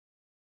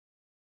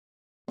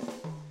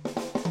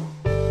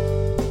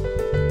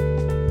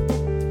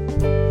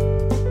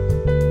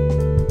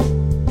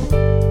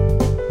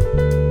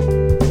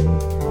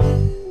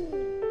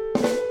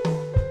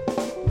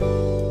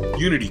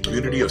Unity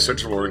Community of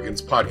Central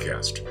Oregon's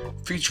podcast,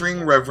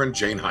 featuring Reverend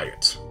Jane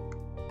Hyatt.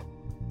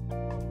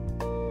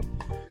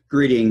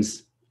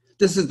 Greetings.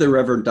 This is the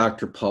Reverend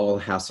Dr. Paul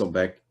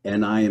Hasselbeck,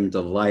 and I am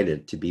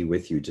delighted to be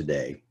with you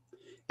today.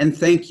 And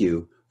thank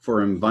you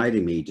for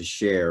inviting me to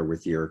share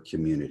with your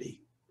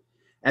community.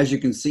 As you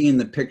can see in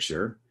the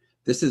picture,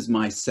 this is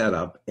my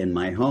setup in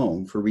my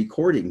home for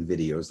recording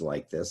videos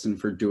like this and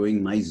for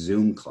doing my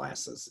Zoom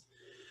classes.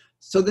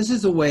 So this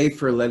is a way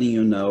for letting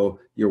you know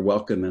you're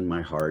welcome in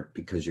my heart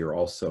because you're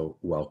also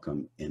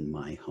welcome in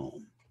my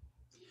home.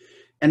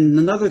 And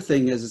another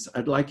thing is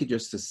I'd like you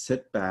just to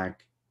sit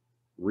back,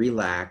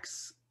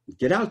 relax,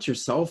 get out your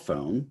cell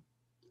phone,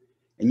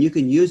 and you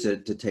can use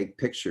it to take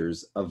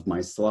pictures of my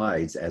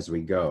slides as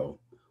we go.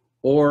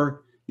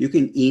 Or you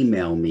can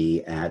email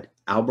me at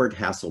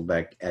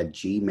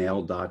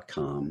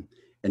alberthasselbeck@gmail.com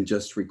and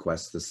just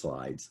request the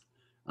slides.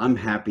 I'm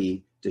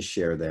happy to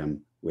share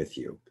them with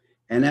you.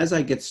 And as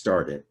I get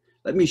started,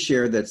 let me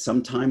share that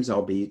sometimes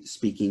I'll be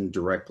speaking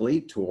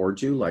directly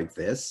towards you like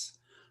this.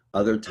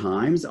 Other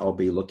times I'll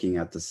be looking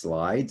at the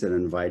slides and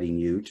inviting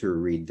you to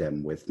read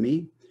them with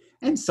me.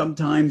 And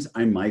sometimes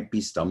I might be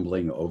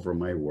stumbling over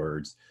my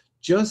words,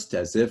 just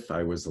as if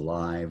I was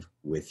live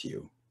with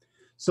you.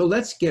 So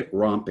let's get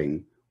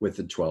romping with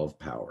the 12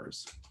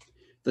 powers.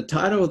 The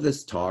title of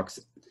this talk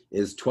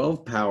is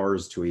 12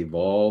 Powers to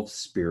Evolve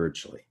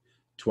Spiritually.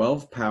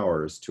 12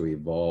 Powers to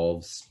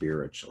Evolve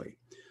Spiritually.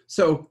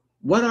 So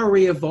what are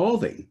we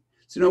evolving?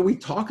 So, we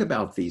talk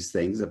about these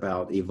things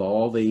about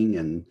evolving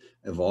and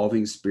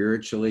evolving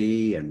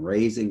spiritually and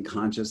raising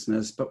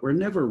consciousness, but we're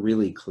never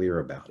really clear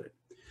about it.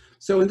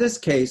 So in this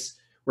case,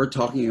 we're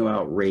talking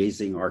about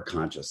raising our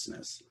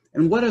consciousness.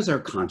 And what is our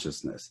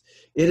consciousness?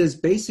 It is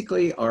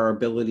basically our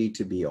ability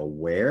to be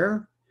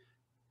aware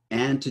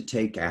and to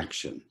take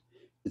action.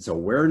 It's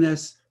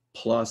awareness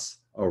plus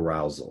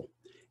arousal.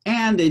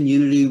 And in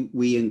Unity,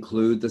 we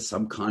include the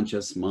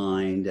subconscious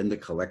mind and the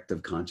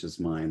collective conscious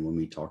mind when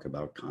we talk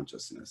about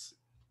consciousness.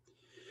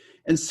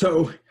 And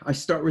so I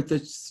start with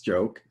this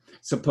joke.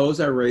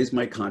 Suppose I raise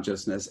my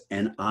consciousness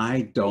and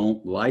I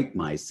don't like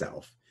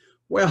myself.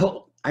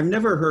 Well, I've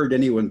never heard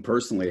anyone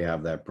personally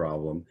have that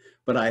problem,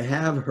 but I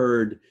have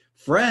heard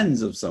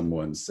friends of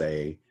someone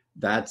say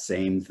that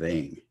same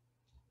thing.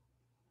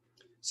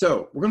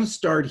 So we're going to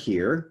start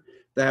here.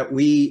 That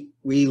we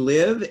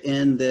live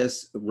in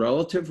this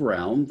relative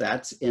realm,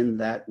 that's in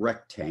that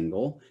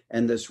rectangle,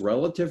 and this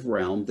relative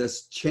realm,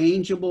 this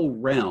changeable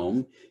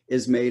realm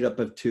is made up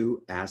of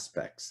two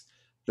aspects.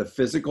 The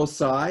physical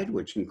side,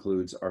 which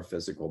includes our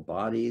physical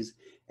bodies,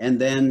 and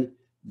then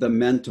the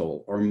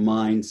mental or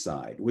mind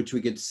side, which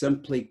we could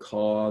simply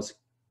call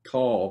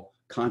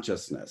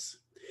consciousness.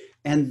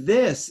 And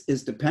this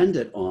is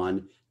dependent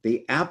on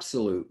the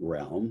absolute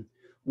realm,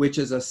 which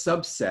is a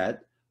subset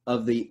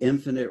of the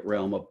infinite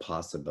realm of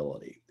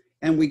possibility.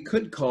 And we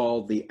could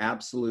call the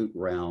absolute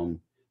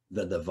realm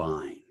the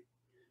divine,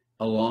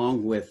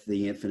 along with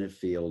the infinite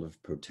field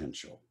of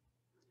potential.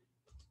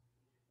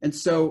 And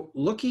so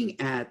looking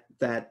at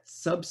that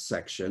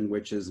subsection,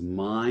 which is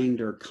mind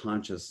or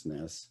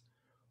consciousness,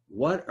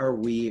 what are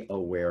we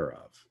aware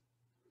of?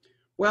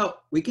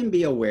 Well, we can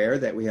be aware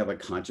that we have a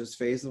conscious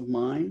phase of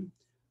mind,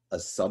 a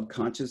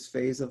subconscious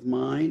phase of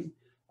mind,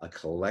 a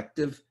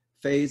collective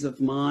phase of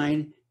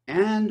mind,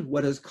 and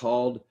what is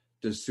called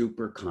the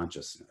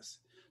superconsciousness.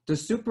 The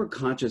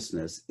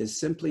superconsciousness is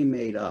simply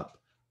made up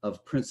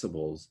of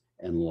principles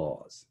and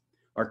laws.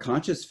 Our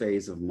conscious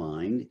phase of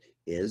mind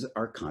is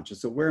our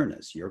conscious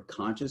awareness. You're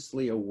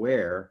consciously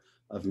aware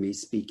of me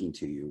speaking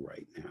to you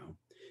right now.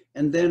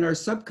 And then our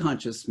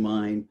subconscious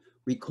mind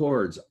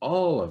records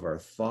all of our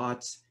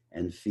thoughts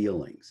and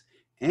feelings.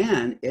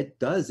 And it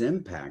does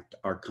impact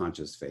our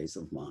conscious phase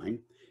of mind.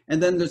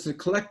 And then there's a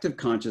collective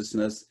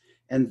consciousness,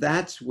 and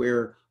that's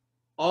where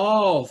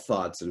all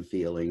thoughts and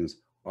feelings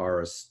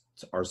are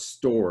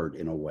stored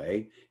in a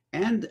way.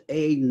 And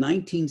a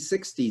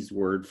 1960s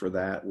word for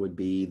that would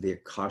be the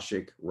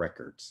Akashic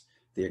Records,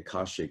 the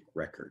Akashic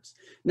Records.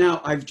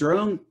 Now, I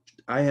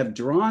have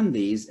drawn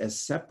these as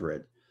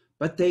separate,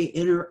 but they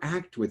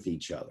interact with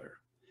each other,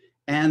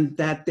 and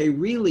that they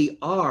really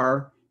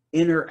are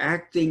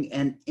interacting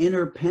and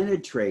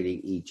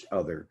interpenetrating each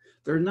other.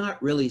 They're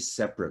not really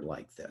separate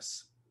like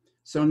this.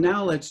 So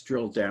now let's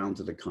drill down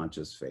to the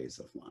conscious phase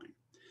of mind.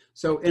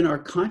 So in our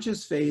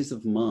conscious phase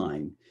of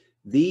mind,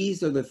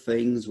 these are the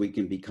things we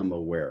can become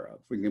aware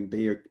of. We can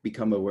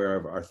become aware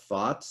of our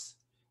thoughts,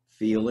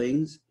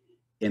 feelings,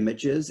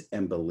 images,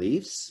 and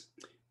beliefs,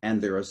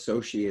 and their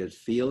associated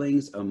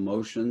feelings,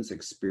 emotions,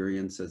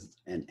 experiences,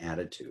 and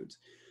attitudes.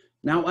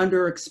 Now,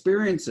 under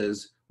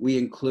experiences, we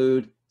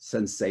include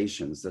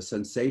sensations, the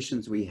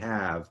sensations we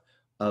have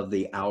of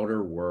the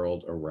outer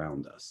world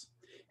around us.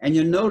 And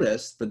you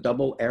notice the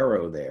double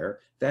arrow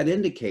there that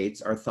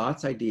indicates our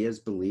thoughts, ideas,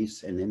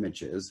 beliefs, and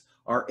images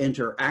are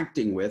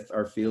interacting with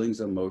our feelings,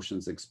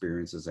 emotions,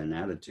 experiences, and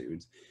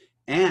attitudes.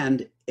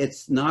 And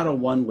it's not a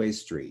one-way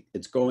street.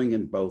 It's going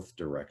in both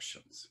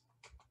directions.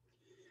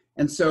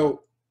 And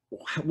so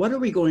what are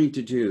we going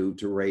to do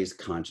to raise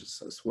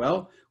consciousness?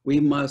 Well, we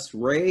must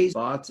raise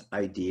thoughts,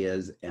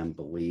 ideas, and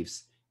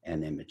beliefs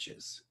and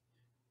images,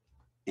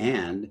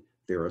 and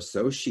their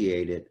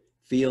associated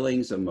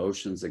feelings,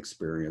 emotions,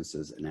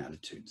 experiences, and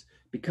attitudes,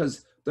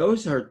 because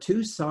those are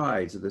two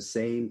sides of the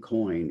same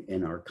coin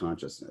in our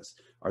consciousness,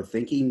 our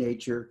thinking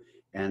nature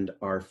and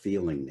our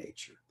feeling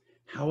nature.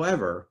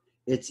 However,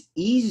 it's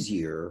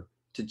easier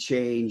to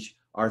change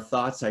our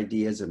thoughts,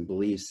 ideas, and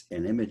beliefs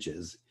and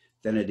images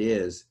than it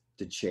is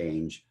to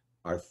change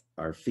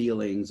our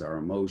feelings, our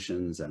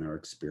emotions, and our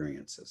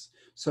experiences.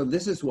 So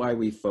this is why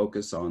we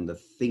focus on the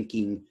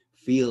thinking,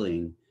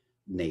 feeling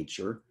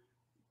nature,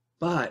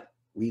 but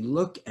we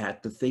look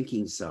at the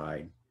thinking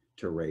side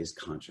to raise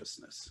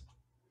consciousness.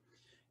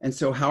 And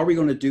so how are we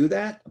going to do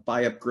that?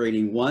 By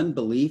upgrading one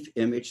belief,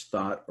 image,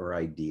 thought, or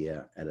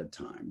idea at a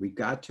time. We've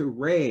got to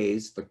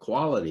raise the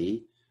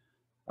quality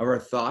of our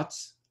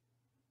thoughts,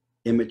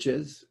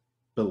 images,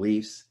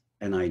 beliefs,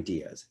 and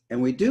ideas.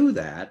 And we do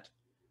that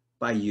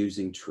by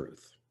using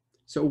truth.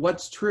 So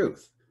what's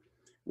truth?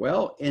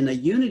 Well, in a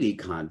unity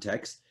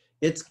context,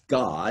 it's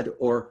God,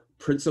 or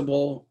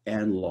principle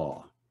and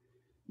law.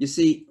 You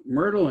see,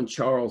 Myrtle and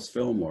Charles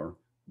Fillmore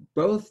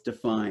both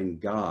define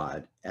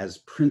God as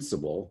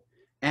principle,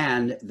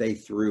 and they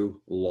threw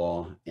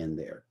law in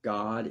there.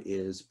 God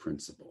is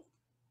principle.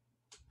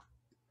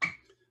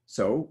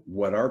 So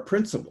what are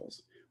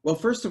principles? Well,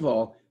 first of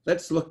all,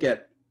 let's look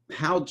at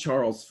how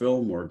Charles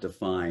Fillmore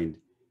defined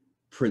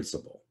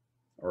principle,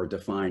 or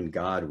defined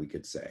God, we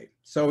could say.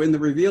 So in The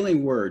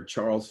Revealing Word,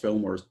 Charles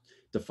Fillmore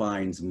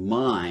defines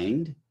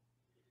mind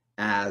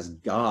as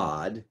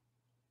God,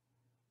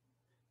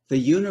 the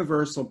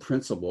universal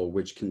principle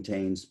which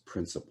contains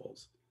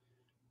principles.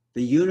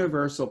 The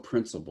universal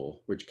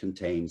principle which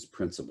contains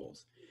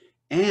principles.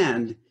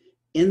 And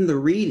in the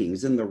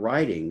readings, in the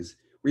writings,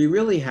 we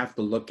really have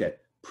to look at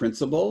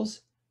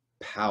principles,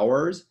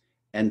 powers,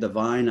 and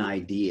divine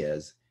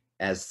ideas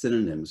as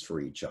synonyms for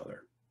each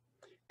other.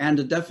 And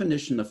the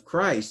definition of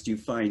Christ you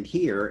find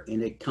here,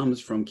 and it comes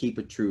from Keep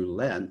It True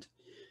Lent.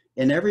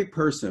 In every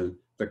person,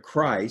 the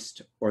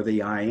Christ, or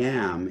the I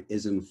am,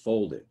 is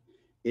enfolded.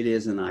 It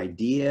is an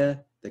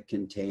idea that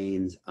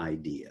contains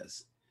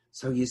ideas.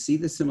 So you see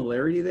the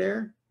similarity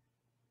there?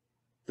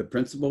 The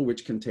principle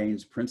which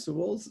contains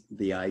principles,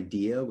 the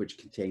idea which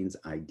contains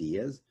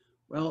ideas.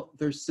 Well,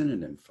 they're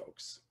synonym,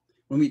 folks.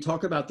 When we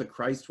talk about the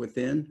Christ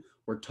within,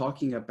 we're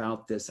talking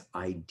about this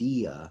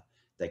idea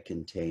that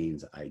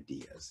contains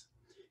ideas.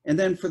 And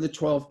then for the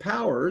 12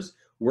 powers,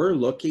 we're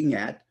looking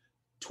at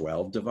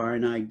 12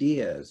 divine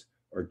ideas,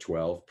 or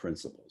 12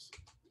 principles.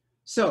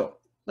 So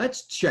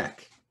let's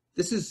check.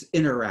 This is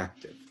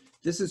interactive.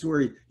 This is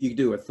where you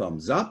do a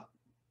thumbs up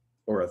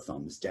or a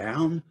thumbs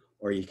down,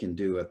 or you can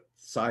do a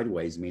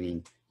sideways,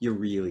 meaning you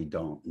really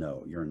don't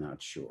know, you're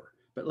not sure.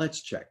 But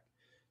let's check.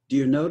 Do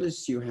you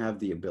notice you have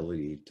the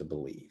ability to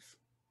believe?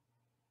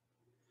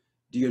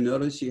 Do you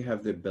notice you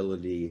have the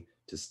ability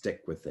to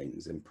stick with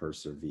things and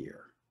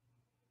persevere?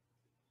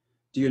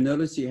 Do you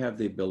notice you have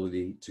the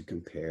ability to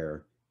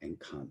compare and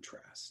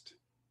contrast?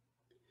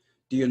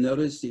 Do you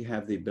notice you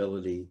have the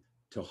ability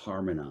to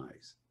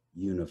harmonize,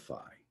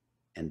 unify,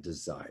 and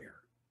desire?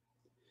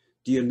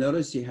 Do you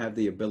notice you have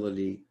the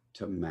ability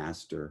to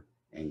master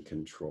and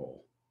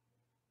control?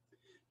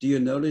 Do you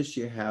notice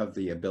you have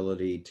the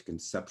ability to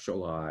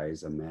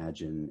conceptualize,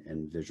 imagine,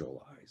 and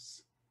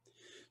visualize?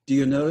 Do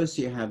you notice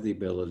you have the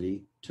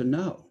ability to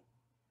know?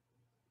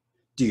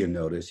 Do you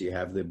notice you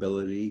have the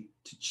ability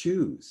to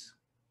choose?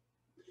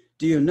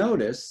 Do you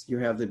notice you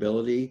have the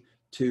ability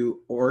to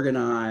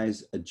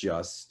organize,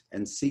 adjust,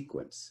 and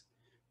sequence?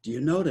 Do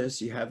you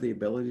notice you have the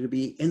ability to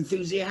be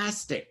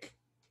enthusiastic?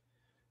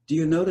 Do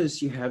you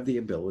notice you have the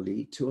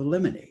ability to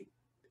eliminate?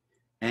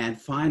 And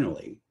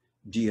finally,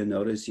 do you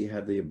notice you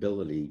have the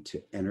ability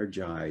to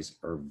energize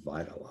or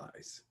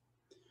vitalize?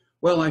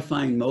 Well, I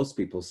find most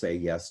people say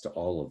yes to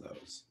all of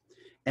those.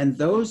 And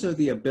those are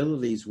the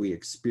abilities we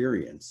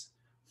experience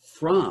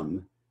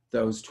from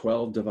those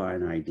 12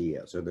 divine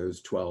ideas, or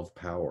those 12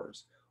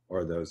 powers,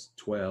 or those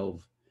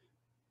 12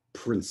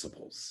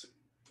 principles.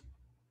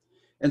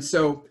 And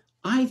so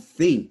I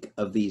think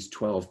of these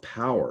 12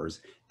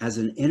 powers as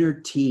an inner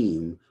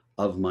team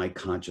of my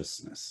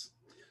consciousness.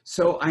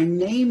 So I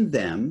named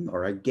them,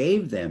 or I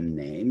gave them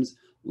names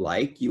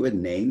like you would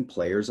name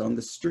players on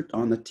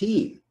the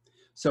team.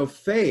 So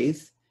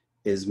faith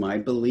is my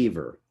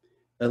believer.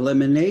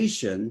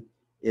 Elimination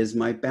is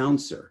my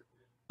bouncer.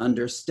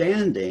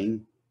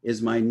 Understanding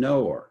is my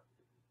knower.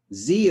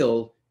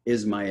 Zeal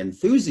is my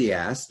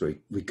enthusiast.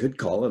 We could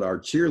call it our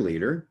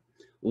cheerleader.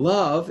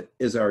 Love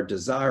is our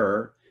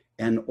desirer,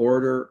 and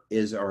order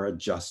is our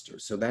adjuster.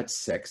 So that's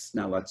 6.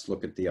 Now let's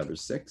look at the other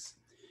 6.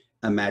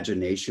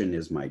 Imagination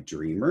is my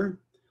dreamer.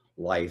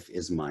 Life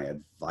is my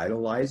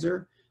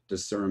vitalizer.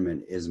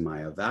 Discernment is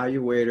my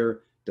evaluator.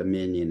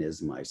 Dominion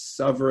is my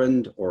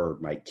sovereign, or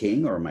my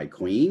king, or my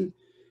queen.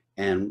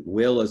 And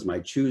will is my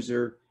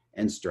chooser.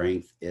 And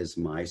strength is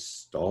my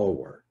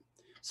stalwart.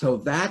 So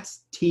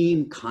that's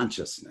team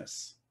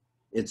consciousness.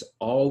 It's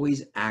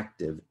always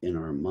active in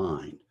our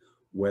mind.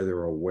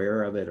 whether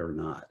aware of it or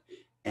not.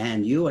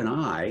 And you and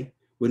I,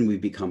 when we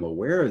become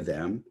aware of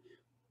them,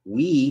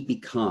 we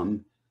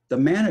become the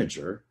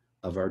manager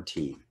of our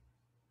team.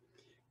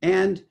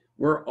 And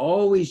we're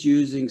always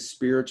using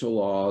spiritual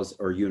laws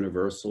or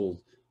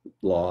universal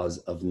laws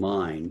of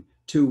mind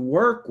to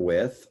work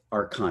with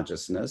our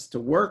consciousness, to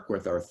work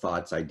with our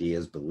thoughts,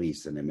 ideas,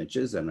 beliefs, and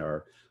images, and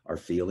our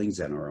feelings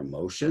and our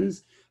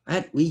emotions.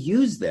 And we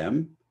use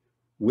them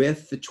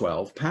with the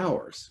 12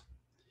 powers.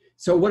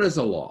 So what is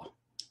a law?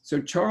 So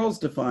Charles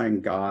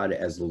defined God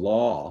as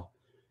law,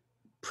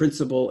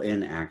 principle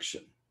in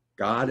action.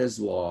 God as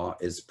law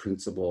is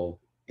principle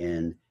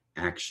in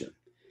action.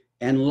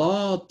 And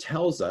law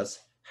tells us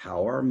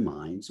how our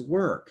minds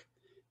work,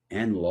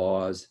 and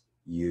laws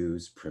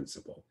use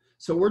principle.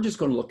 So we're just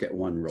going to look at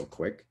one real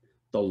quick,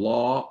 the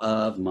law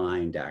of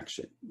mind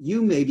action.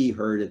 You maybe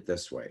heard it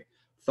this way: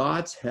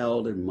 thoughts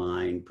held in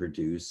mind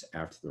produce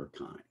after their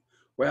kind.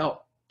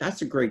 Well,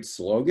 that's a great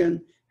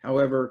slogan.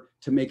 However,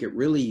 to make it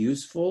really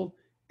useful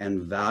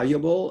and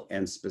valuable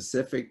and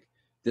specific,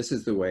 this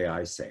is the way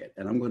I say it,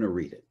 and I'm going to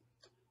read it.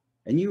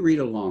 And you read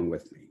along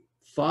with me.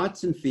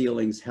 Thoughts and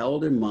feelings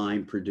held in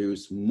mind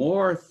produce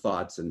more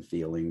thoughts and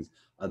feelings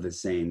of the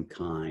same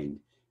kind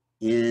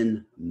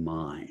in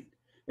mind.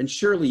 And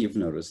surely you've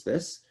noticed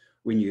this.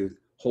 When you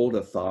hold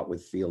a thought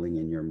with feeling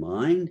in your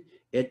mind,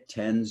 it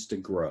tends to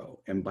grow.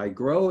 And by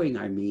growing,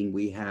 I mean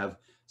we have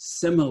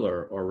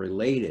similar or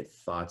related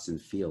thoughts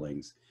and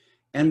feelings.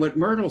 And what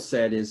Myrtle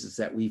said is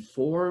that we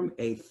form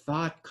a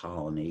thought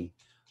colony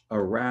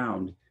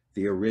around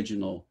the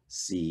original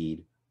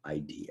seed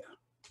idea.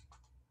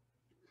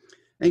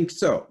 And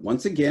so,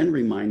 once again,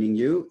 reminding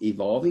you,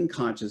 evolving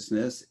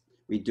consciousness,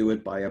 we do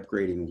it by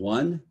upgrading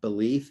one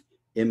belief,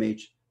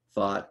 image,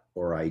 thought,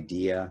 or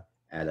idea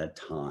at a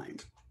time.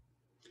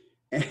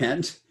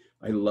 And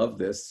I love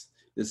this.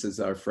 This is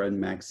our friend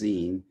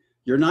Maxine.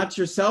 You're not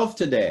yourself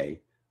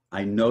today.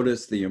 I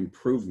noticed the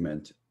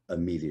improvement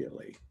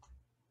immediately.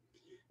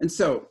 And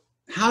so,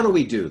 how do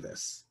we do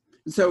this?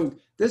 So,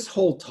 this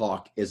whole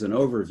talk is an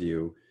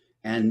overview,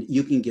 and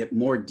you can get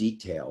more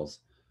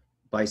details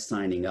by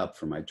signing up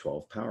for my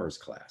 12 Powers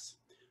class.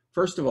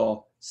 First of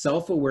all,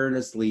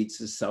 self-awareness leads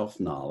to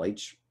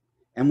self-knowledge.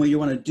 And when you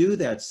want to do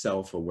that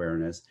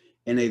self-awareness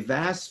in a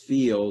vast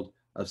field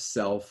of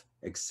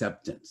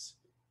self-acceptance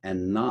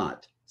and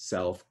not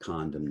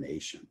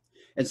self-condemnation.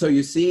 And so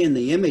you see in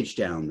the image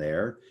down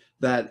there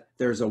that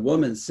there's a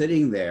woman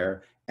sitting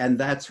there, and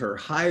that's her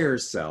higher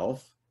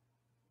self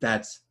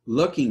that's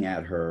looking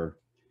at her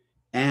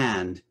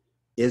and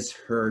is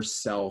her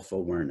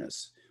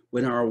self-awareness.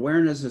 When our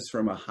awareness is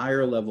from a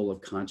higher level of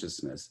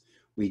consciousness,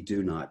 we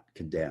do not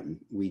condemn.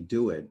 We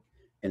do it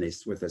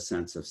with a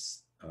sense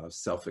of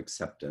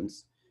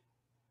self-acceptance,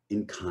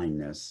 in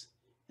kindness,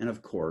 and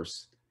of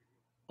course,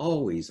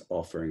 always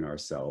offering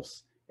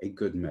ourselves a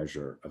good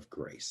measure of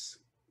grace.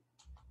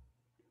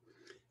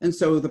 And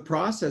so the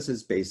process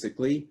is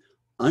basically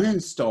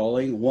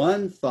uninstalling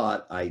one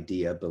thought,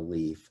 idea,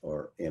 belief,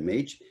 or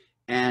image,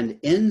 and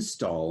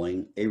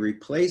installing a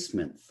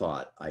replacement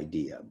thought,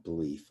 idea,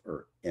 belief,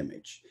 or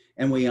image.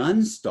 And we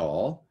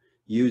uninstall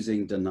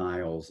using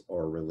denials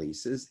or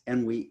releases,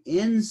 and we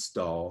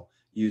install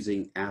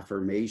using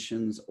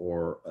affirmations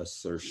or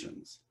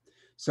assertions.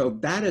 So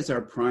that is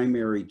our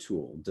primary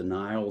tool,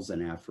 denials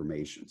and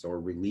affirmations, or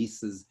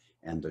releases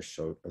and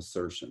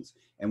assertions.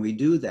 And we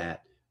do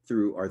that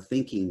through our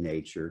thinking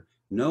nature,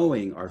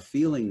 knowing our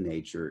feeling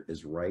nature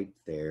is right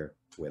there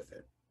with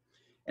it.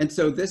 And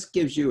so this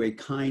gives you a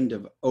kind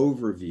of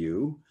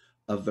overview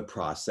of the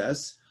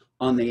process.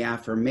 On the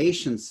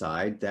affirmation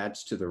side,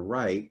 that's to the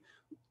right,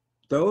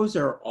 those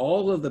are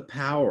all of the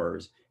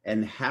powers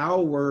and how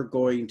we're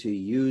going to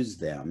use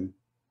them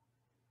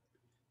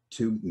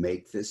to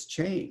make this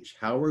change,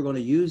 how we're going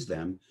to use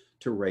them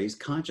to raise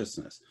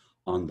consciousness.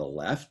 On the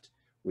left,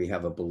 we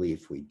have a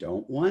belief we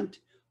don't want.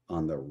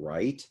 On the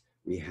right,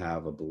 we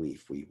have a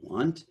belief we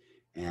want.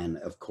 And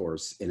of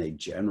course, in a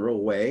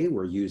general way,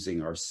 we're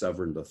using our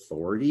sovereign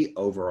authority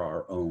over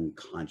our own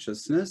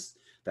consciousness.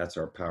 That's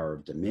our power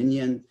of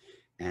dominion.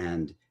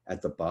 And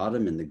at the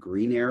bottom in the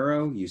green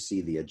arrow, you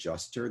see the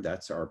adjuster.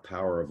 That's our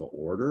power of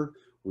order.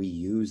 We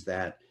use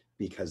that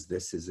because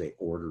this is an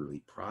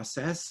orderly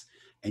process.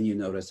 And you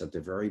notice at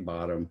the very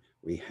bottom,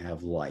 we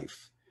have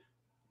life.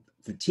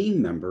 The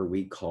team member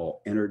we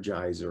call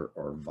energizer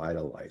or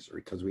vitalizer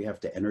because we have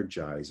to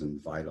energize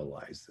and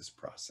vitalize this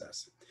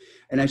process.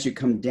 And as you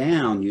come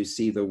down, you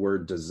see the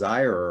word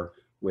desirer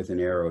with an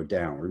arrow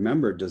down.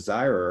 Remember,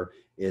 desirer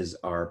is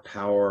our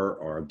power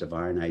or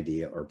divine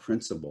idea or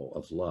principle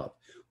of love.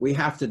 We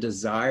have to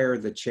desire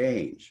the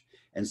change.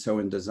 And so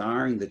in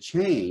desiring the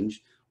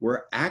change,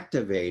 we're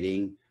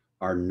activating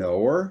our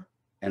knower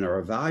and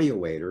our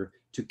evaluator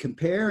to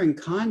compare and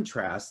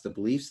contrast the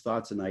beliefs,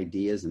 thoughts, and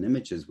ideas and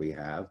images we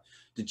have,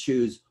 to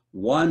choose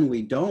one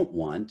we don't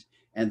want,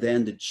 and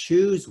then to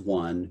choose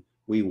one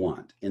we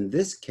want. In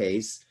this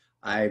case,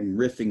 I'm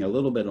riffing a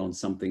little bit on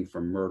something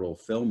from Myrtle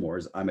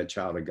Fillmore's I'm a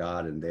child of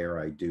God, and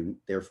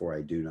therefore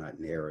I do not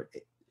inherit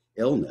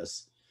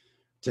illness.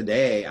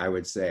 Today, I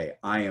would say,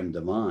 I am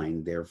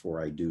divine,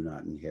 therefore I do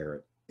not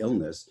inherit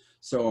illness.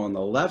 So on the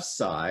left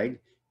side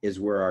is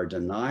where our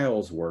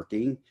denial's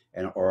working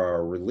or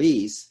our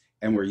release,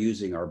 and we're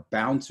using our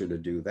bouncer to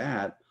do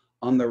that.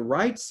 On the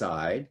right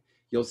side,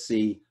 you'll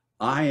see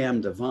I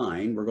am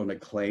divine. We're going to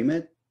claim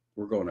it.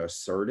 We're going to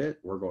assert it.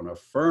 We're going to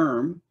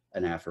affirm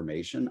an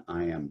affirmation,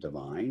 I am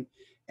divine.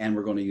 And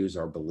we're going to use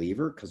our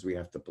believer because we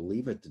have to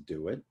believe it to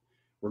do it.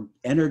 We're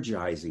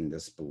energizing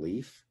this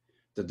belief.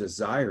 The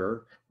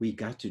desire, we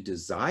got to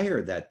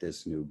desire that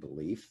this new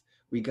belief.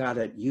 We got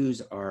to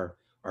use our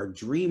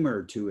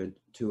dreamer to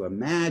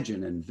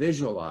imagine and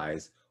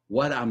visualize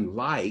what I'm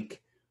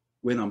like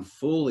when I'm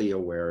fully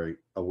aware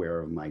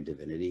of my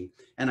divinity.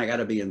 And I got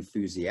to be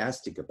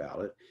enthusiastic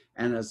about it.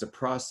 And as the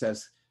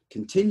process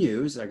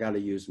continues, I got to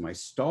use my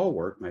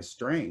stalwart, my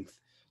strength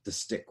to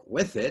stick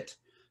with it.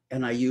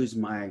 And I use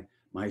my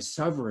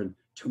sovereign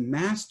to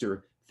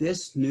master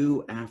this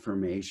new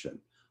affirmation.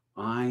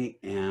 I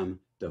am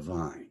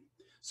divine.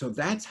 So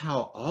that's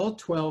how all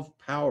 12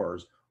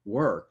 powers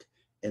work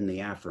in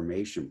the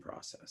affirmation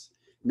process.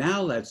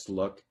 Now let's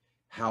look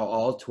how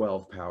all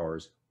 12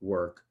 powers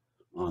work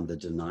on the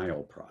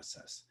denial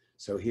process.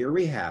 So here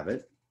we have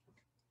it.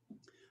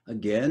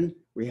 Again,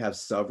 we have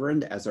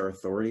sovereign as our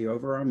authority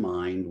over our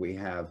mind. We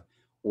have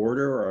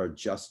order or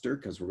adjuster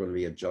because we're going to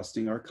be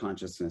adjusting our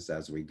consciousness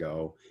as we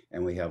go.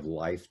 And we have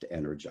life to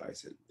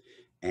energize it.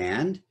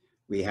 And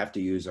we have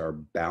to use our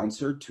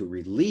bouncer to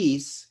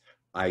release.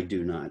 I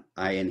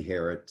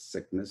inherit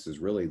sickness is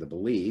really the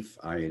belief.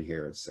 I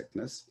inherit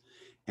sickness.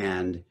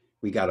 And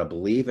we got to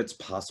believe it's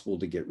possible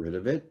to get rid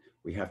of it.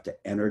 We have to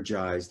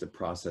energize the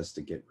process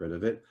to get rid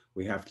of it.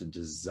 We have to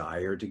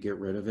desire to get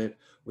rid of it.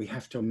 We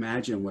have to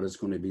imagine what it's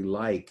going to be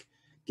like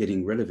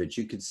getting rid of it.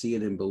 You could see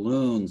it in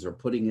balloons or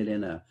putting it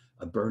in a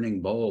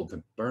burning bowl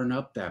to burn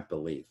up that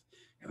belief.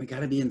 And we got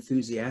to be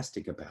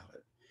enthusiastic about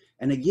it.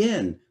 And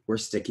again, we're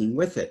sticking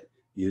with it,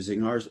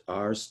 using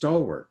our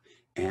stalwart.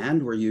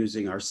 And we're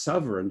using our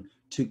sovereign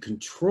to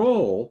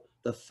control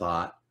the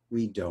thought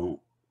we don't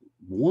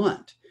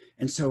want.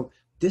 And so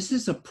this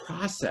is a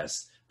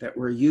process that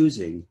we're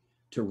using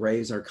to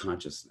raise our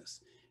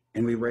consciousness.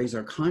 And we raise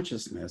our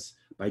consciousness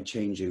by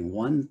changing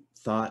one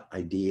thought,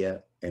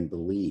 idea, and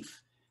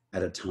belief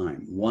at a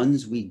time,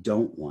 ones we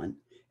don't want,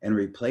 and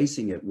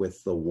replacing it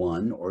with the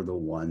one or the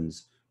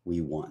ones we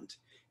want.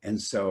 And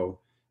so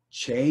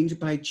change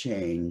by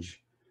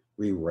change,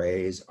 we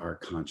raise our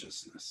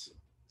consciousness.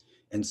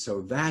 And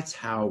so that's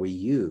how we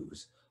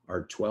use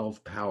our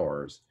 12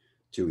 powers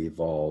to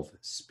evolve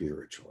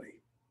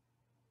spiritually.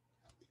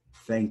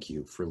 Thank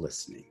you for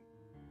listening.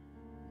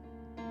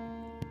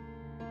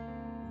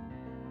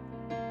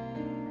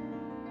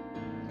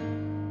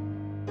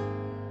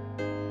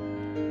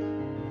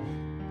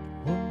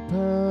 One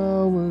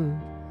power,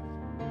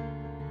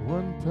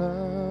 one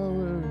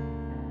power,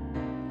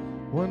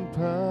 one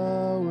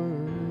power.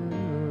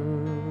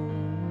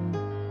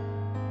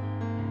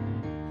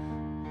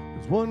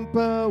 There's one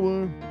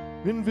power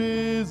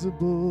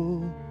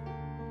invisible,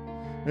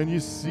 and you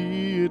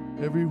see it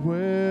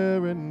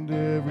everywhere and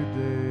every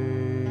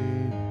day.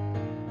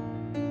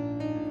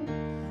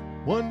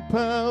 One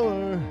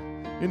power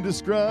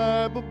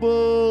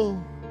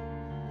indescribable,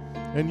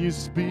 and you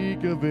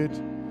speak of it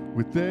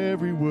with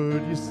every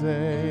word you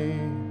say.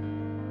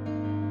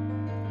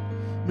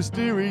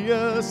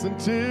 Mysterious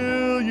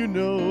until you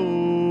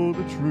know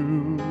the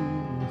truth.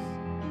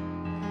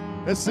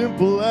 As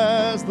simple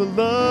as the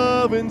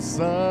love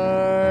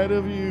inside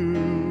of you.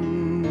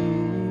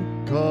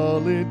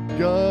 Call it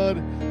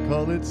God,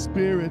 call it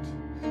Spirit,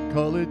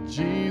 call it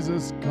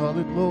Jesus, call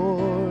it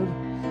Lord,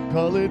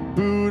 call it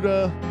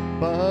Buddha,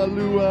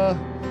 Balua,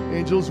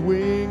 angel's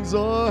wings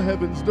or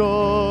heaven's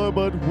door.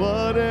 But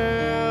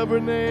whatever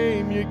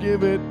name you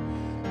give it,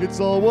 it's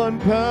all one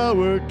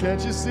power,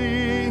 can't you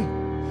see?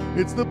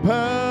 It's the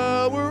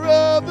power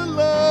of the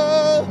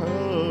love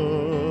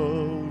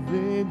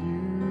in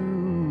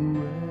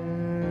you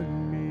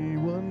and me.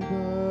 One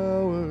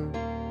power,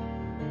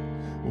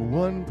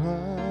 one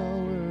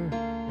power,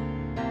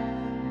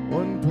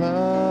 one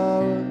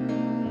power.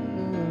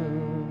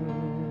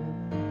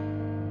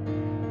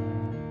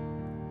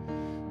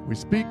 We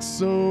speak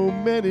so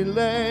many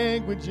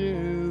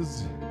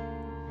languages,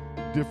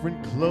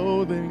 different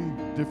clothing,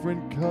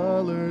 different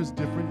colors,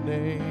 different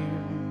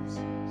names.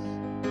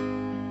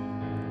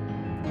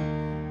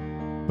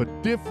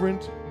 But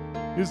different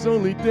is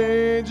only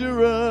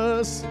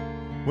dangerous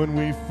when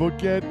we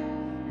forget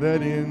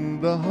that in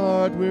the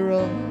heart we're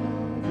all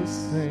the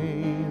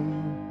same.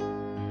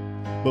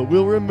 But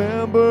we'll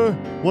remember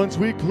once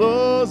we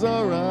close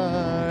our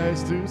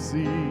eyes to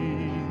see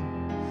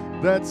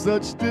that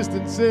such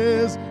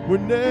distances were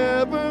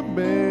never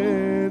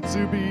meant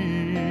to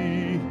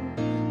be,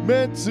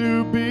 meant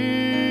to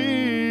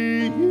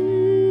be.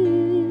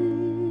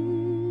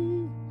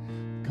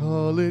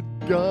 Call it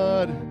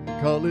God,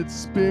 call it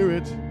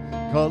Spirit,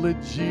 call it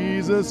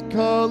Jesus,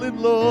 call it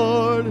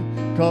Lord,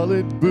 call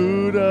it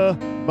Buddha,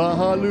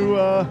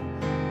 Bahalua,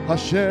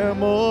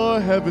 Hashem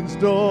or Heaven's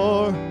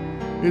Door.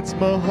 It's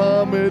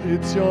Muhammad,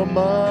 it's your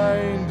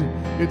mind,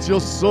 it's your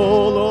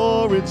soul,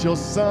 or it's your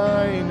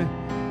sign.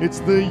 It's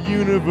the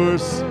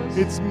universe,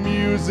 it's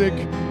music,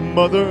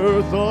 Mother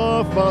Earth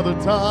or Father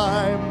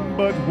Time.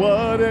 But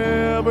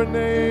whatever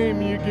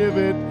name you give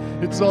it,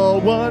 it's all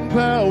one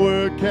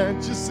power,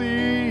 can't you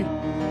see?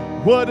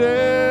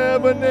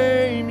 Whatever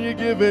name you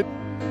give it,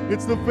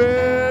 it's the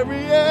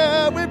very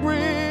air we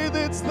breathe.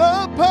 It's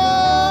the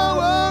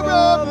power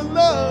of the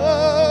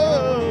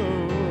love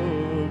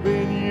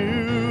in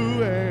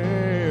you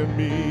and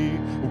me.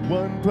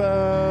 One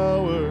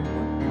power,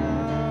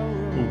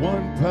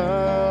 one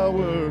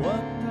power,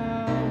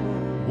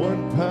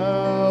 one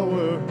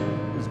power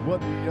is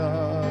what we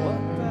are.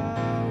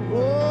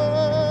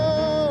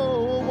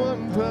 Oh,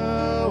 one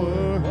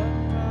power,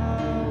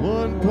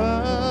 one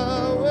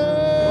power.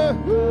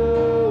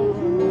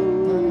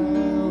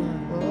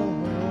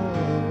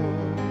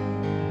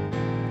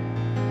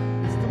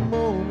 It's the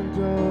moment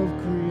of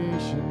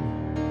creation.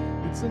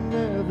 It's an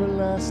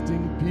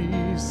everlasting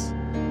peace.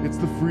 It's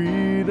the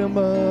freedom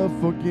of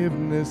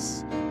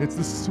forgiveness. It's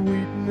the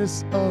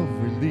sweetness of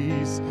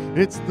release.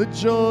 It's the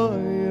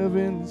joy of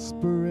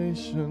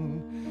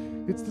inspiration.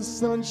 It's the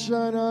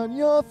sunshine on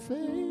your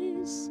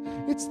face.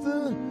 It's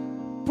the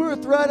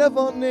birthright of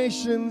all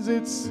nations.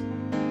 It's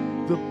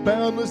the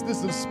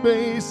boundlessness of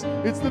space.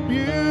 It's the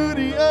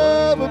beauty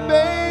of a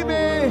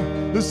baby,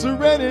 the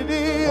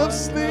serenity of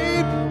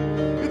sleep.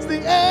 It's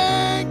the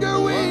anger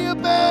we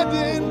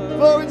abandon,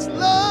 for it's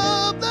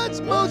love that's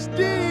most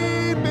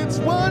deep. It's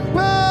one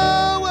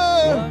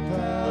power,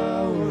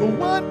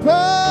 one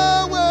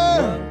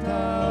power,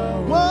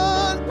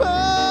 one power.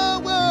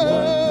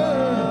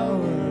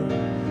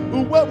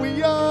 What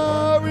we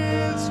are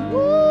is one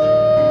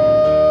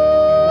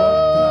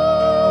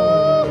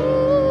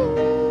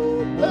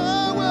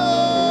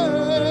power.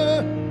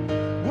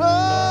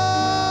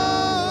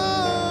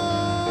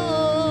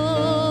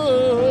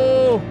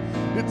 Whoa.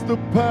 It's the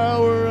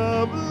power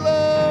of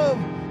love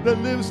that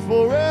lives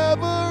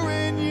forever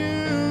in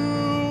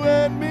you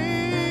and me.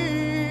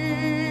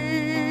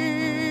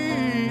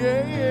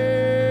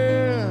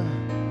 Yeah.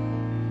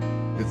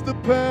 It's the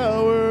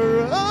power